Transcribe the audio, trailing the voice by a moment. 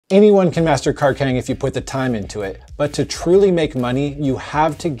Anyone can master card counting if you put the time into it, but to truly make money, you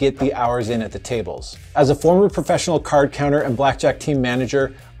have to get the hours in at the tables. As a former professional card counter and blackjack team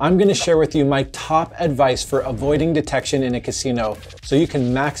manager, I'm going to share with you my top advice for avoiding detection in a casino so you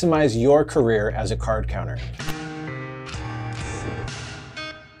can maximize your career as a card counter.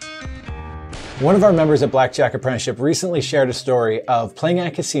 One of our members at Blackjack Apprenticeship recently shared a story of playing at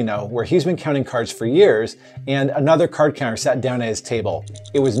a casino where he's been counting cards for years and another card counter sat down at his table.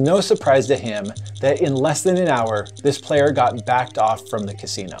 It was no surprise to him that in less than an hour, this player got backed off from the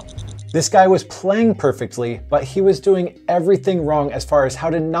casino. This guy was playing perfectly, but he was doing everything wrong as far as how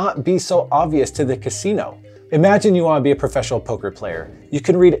to not be so obvious to the casino. Imagine you want to be a professional poker player. You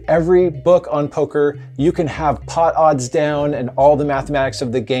can read every book on poker, you can have pot odds down and all the mathematics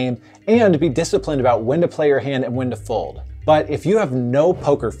of the game, and be disciplined about when to play your hand and when to fold. But if you have no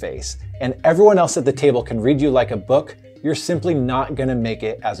poker face and everyone else at the table can read you like a book, you're simply not going to make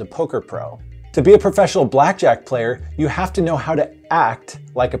it as a poker pro. To be a professional blackjack player, you have to know how to act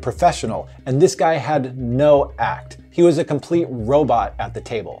like a professional, and this guy had no act. He was a complete robot at the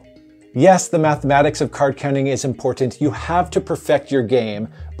table. Yes, the mathematics of card counting is important. You have to perfect your game,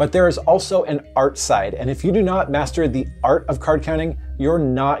 but there is also an art side. And if you do not master the art of card counting, you're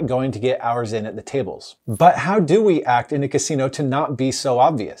not going to get hours in at the tables. But how do we act in a casino to not be so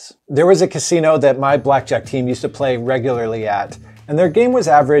obvious? There was a casino that my blackjack team used to play regularly at, and their game was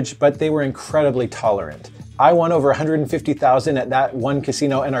average, but they were incredibly tolerant. I won over $150,000 at that one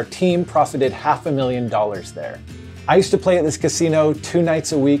casino, and our team profited $500,000 there. I used to play at this casino 2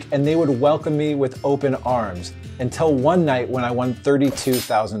 nights a week, and they would welcome me with open arms until one night when I won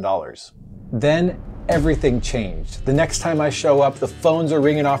 $32,000. Then everything changed. The next time I show up, the phones are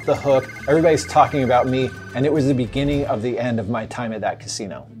ringing off the hook, everybody's talking about me, and it was the beginning of the end of my time at that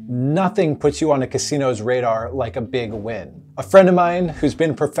casino. Nothing puts you on a casino's radar like a big win. A friend of mine who's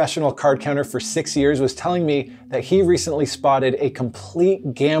been a professional card counter for 6 years was telling me that he recently spotted a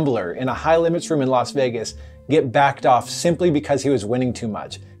complete gambler in a high limits room in Las Vegas get backed off simply because he was winning too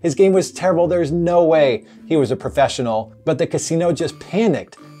much. His game was terrible, there's no way he was a professional, but the casino just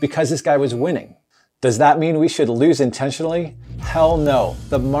panicked because this guy was winning. Does that mean we should lose intentionally? Hell no.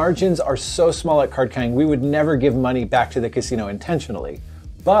 The margins are so small at card counting, we would never give money back to the casino intentionally.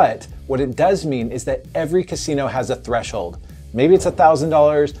 But what it does mean is that every casino has a threshold. Maybe it's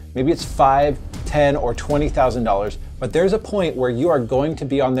 $1,000, maybe it's $5,000, $10,000, or $20,000, but there's a point where you are going to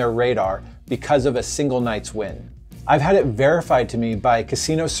be on their radar because of a single night's win. I've had it verified to me by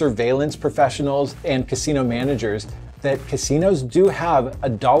casino surveillance professionals and casino managers that casinos do have a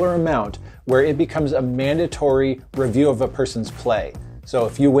dollar amount where it becomes a mandatory review of a person's play. So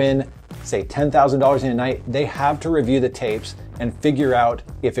if you win, say $10,000 in a night, they have to review the tapes and figure out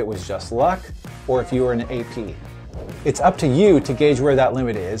if it was just luck or if you were an AP. It's up to you to gauge where that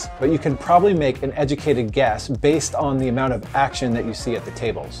limit is, but you can probably make an educated guess based on the amount of action that you see at the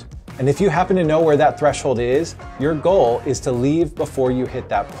tables. And if you happen to know where that threshold is, your goal is to leave before you hit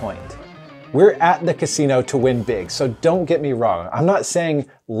that point. We're at the casino to win big, so don't get me wrong. I'm not saying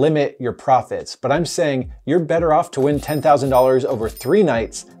limit your profits, but I'm saying you're better off to win $10,000 over 3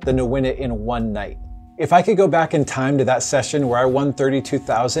 nights than to win it in 1 night. If I could go back in time to that session where I won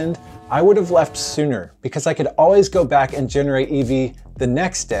 $32,000, I would have left sooner because I could always go back and generate EV the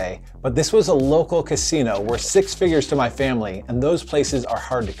next day, but this was a local casino worth 6 figures to my family, and those places are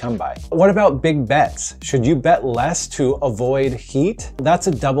hard to come by. What about big bets? Should you bet less to avoid heat? That's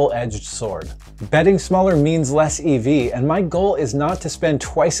a double-edged sword. Betting smaller means less EV, and my goal is not to spend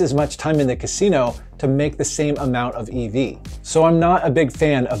twice as much time in the casino to make the same amount of EV. So I'm not a big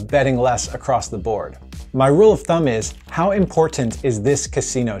fan of betting less across the board. My rule of thumb is, how important is this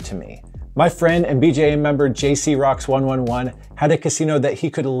casino to me? My friend and BJA member JC Rocks 111 had a casino that he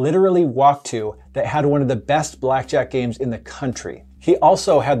could literally walk to that had one of the best blackjack games in the country. He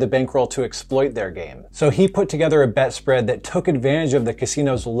also had the bankroll to exploit their game. So he put together a bet spread that took advantage of the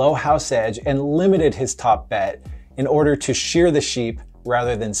casino's low house edge and limited his top bet in order to shear the sheep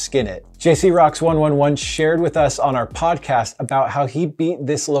rather than skin it. JC Rocks 111 shared with us on our podcast about how he beat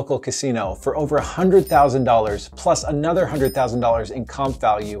this local casino for over $100,000 plus another $100,000 in comp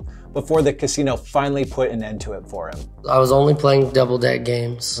value before the casino finally put an end to it for him. I was only playing double deck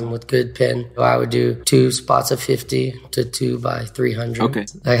games with good pin. I would do 2 spots of 50 to 2 by 300. Okay.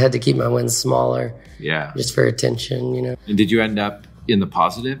 I had to keep my wins smaller. Yeah. Just for attention, you know. And did you end up in the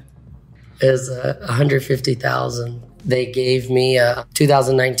positive? It was $150,000. They gave me a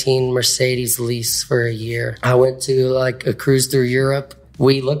 2019 Mercedes lease for a year. I went to like a cruise through Europe.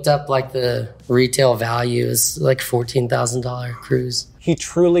 We looked up like the retail value is like $14,000 cruise. He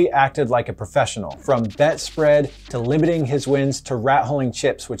truly acted like a professional, from bet spread to limiting his wins to Ratholing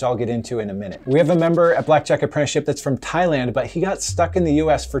Chips, which I'll get into in a minute. We have a member at Blackjack Apprenticeship that's from Thailand, but he got stuck in the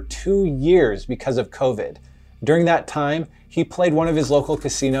US for 2 years because of COVID. During that time, he played one of his local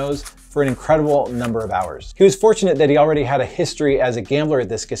casinos for an incredible number of hours. He was fortunate that he already had a history as a gambler at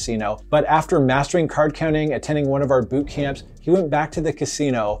this casino, but after mastering card counting, attending one of our boot camps, he went back to the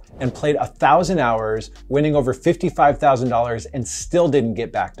casino and played 1,000 hours, winning over $55,000 and still didn't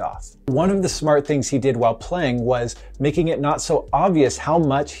get backed off. One of the smart things he did while playing was making it not so obvious how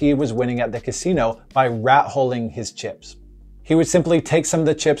much he was winning at the casino by rat-holing his chips. He would simply take some of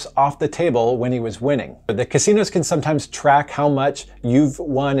the chips off the table when he was winning. The casinos can sometimes track how much you've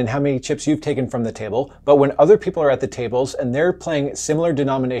won and how many chips you've taken from the table, but when other people are at the tables and they're playing similar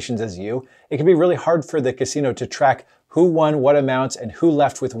denominations as you, it can be really hard for the casino to track who won what amounts and who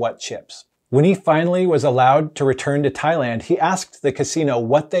left with what chips. When he finally was allowed to return to Thailand, he asked the casino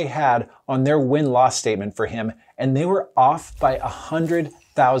what they had on their win-loss statement for him, and they were off by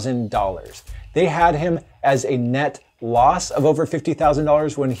 $100,000. They had him as a net loss of over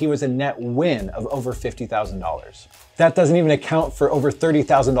 $50,000 when he was a net win of over $50,000. That doesn't even account for over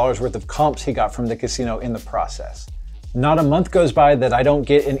 $30,000 worth of comps he got from the casino in the process. Not a month goes by that I don't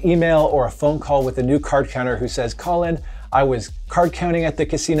get an email or a phone call with a new card counter who says, "Colin, I was card counting at the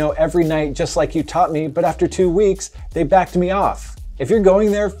casino every night just like you taught me, but after 2 weeks, they backed me off." If you're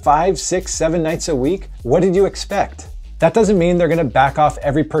going there 5, 6, 7 nights a week, what did you expect? That doesn't mean they're gonna back off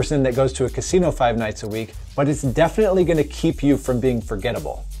every person that goes to a casino 5 nights a week, but it's definitely gonna keep you from being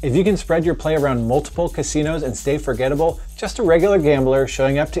forgettable. If you can spread your play around multiple casinos and stay forgettable, just a regular gambler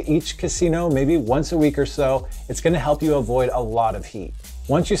showing up to each casino maybe once a week or so, it's gonna help you avoid a lot of heat.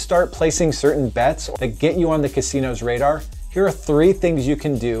 Once you start placing certain bets that get you on the casino's radar, here are 3 things you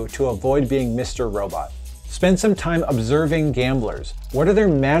can do to avoid being Mr. Robot. Spend some time observing gamblers. What are their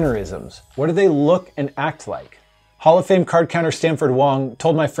mannerisms? What do they look and act like? Hall of Fame card counter Stanford Wong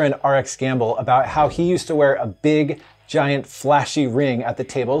told my friend RX Gamble about how he used to wear a big, giant, flashy ring at the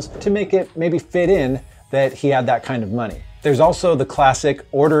tables to make it maybe fit in that he had that kind of money. There's also the classic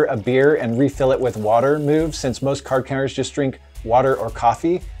order a beer and refill it with water move, since most card counters just drink water or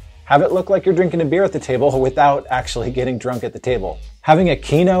coffee. Have it look like you're drinking a beer at the table without actually getting drunk at the table. Having a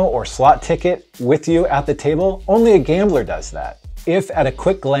keno or slot ticket with you at the table, only a gambler does that. If at a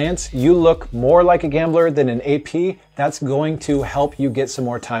quick glance you look more like a gambler than an AP, that's going to help you get some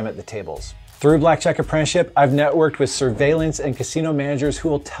more time at the tables. Through Blackjack Apprenticeship, I've networked with surveillance and casino managers who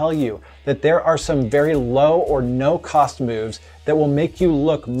will tell you that there are some very low or no cost moves that will make you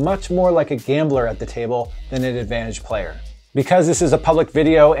look much more like a gambler at the table than an advantage player. Because this is a public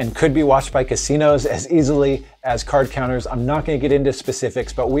video and could be watched by casinos as easily as card counters, I'm not going to get into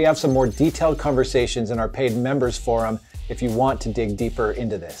specifics, but we have some more detailed conversations in our paid members forum if you want to dig deeper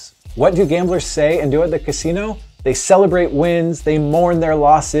into this. What do gamblers say and do at the casino? They celebrate wins, they mourn their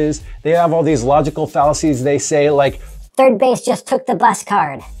losses, they have all these logical fallacies they say like, "Third base just took the bus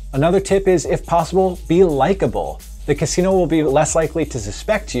card." Another tip is, if possible, be likable. The casino will be less likely to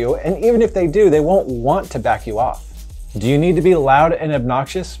suspect you, and even if they do, they won't want to back you off. Do you need to be loud and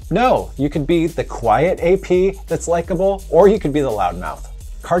obnoxious? No, you could be the quiet AP that's likable, or you could be the loudmouth.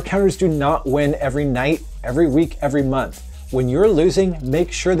 Card counters do not win every night, every week, every month. When you're losing,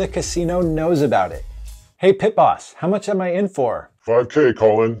 make sure the casino knows about it. "Hey, Pit Boss, how much am I in for?" $5K,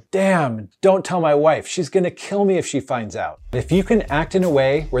 Colin. "Damn, don't tell my wife. She's gonna kill me if she finds out." If you can act in a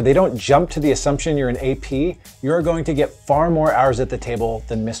way where they don't jump to the assumption you're an AP, you're going to get far more hours at the table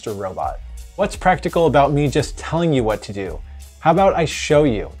than Mr. Robot. What's practical about me just telling you what to do? How about I show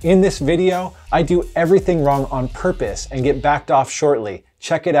you? In this video, I do everything wrong on purpose and get backed off shortly.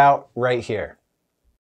 Check it out right here.